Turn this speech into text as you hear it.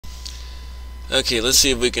Okay, let's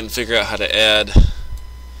see if we can figure out how to add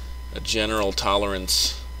a general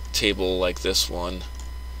tolerance table like this one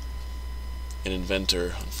in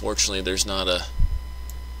Inventor. Unfortunately, there's not a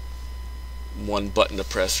one button to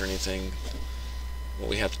press or anything. What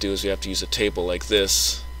we have to do is we have to use a table like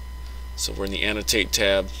this. So we're in the Annotate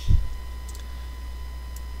tab.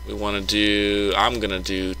 We want to do, I'm going to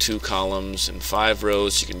do 2 columns and 5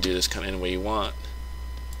 rows. You can do this kind of any way you want.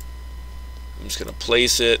 I'm just going to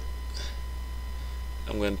place it.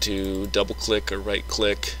 I'm going to double click or right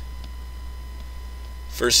click.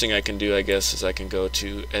 First thing I can do, I guess, is I can go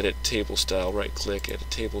to Edit Table Style, right click,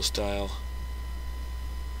 Edit Table Style.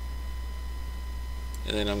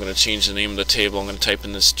 And then I'm going to change the name of the table. I'm going to type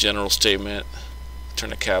in this general statement, turn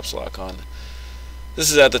the caps lock on.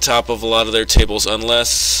 This is at the top of a lot of their tables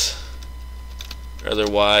unless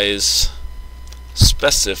otherwise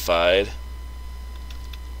specified.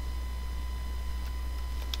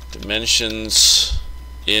 Dimensions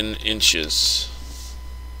in inches.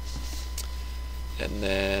 And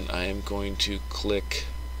then I am going to click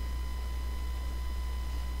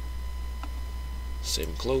Save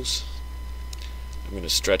and Close. I'm going to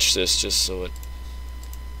stretch this just so it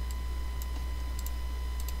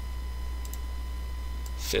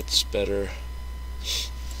fits better.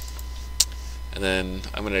 And then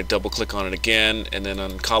I'm going to double click on it again, and then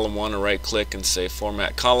on column 1 I right click and say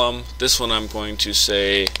Format Column. This one I'm going to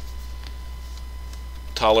say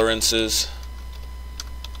Tolerances.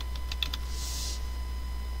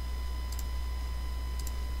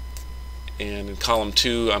 And in column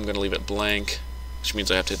 2 I'm going to leave it blank, which means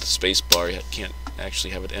I have to hit the space bar. You can't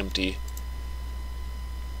actually have it empty.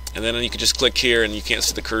 And then you can just click here and you can't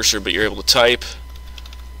see the cursor, but you're able to type.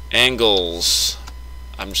 Angles,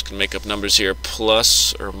 I'm just going to make up numbers here,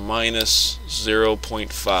 plus or minus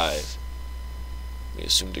 0.5. We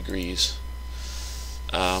assume degrees.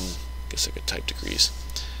 Guess I could type degrees.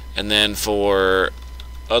 And then for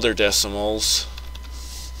other decimals,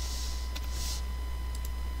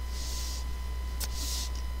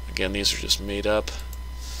 again, these are just made up.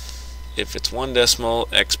 If it's 1 decimal,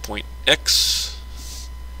 x.x,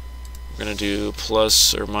 we're going to do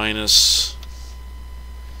plus or minus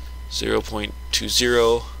 0.20,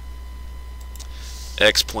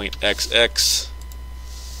 x.xx,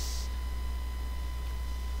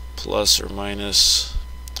 plus or minus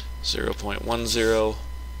 0.10,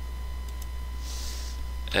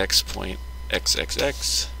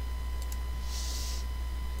 x.xxx,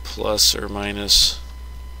 plus or minus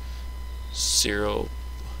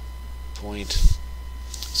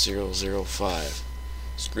 0.005.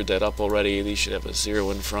 Screwed that up already. These should have a 0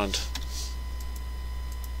 in front.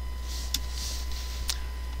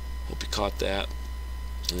 Hope you caught that.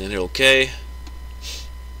 And then hit OK.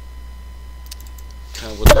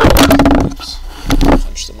 Kind of with oops,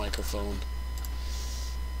 punch the microphone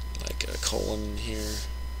like a colon here.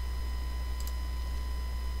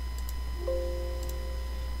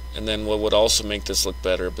 And then what would also make this look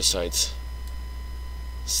better, besides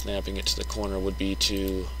snapping it to the corner, would be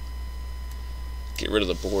to get rid of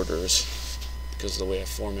the borders because of the way I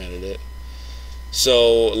formatted it.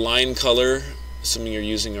 So line color, assuming you're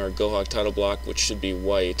using our Gohawk title block, which should be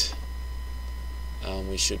white,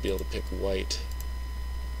 we should be able to pick white.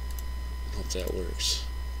 I hope that works.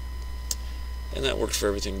 And that works for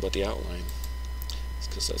everything but the outline,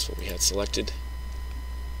 because that's what we had selected.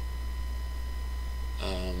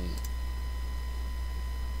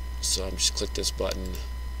 So I'm just click this button and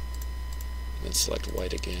then select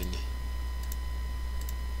white again.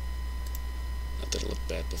 Not that it looked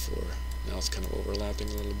bad before. Now it's kind of overlapping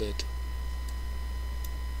a little bit.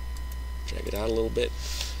 Drag it out a little bit,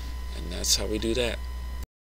 and that's how we do that.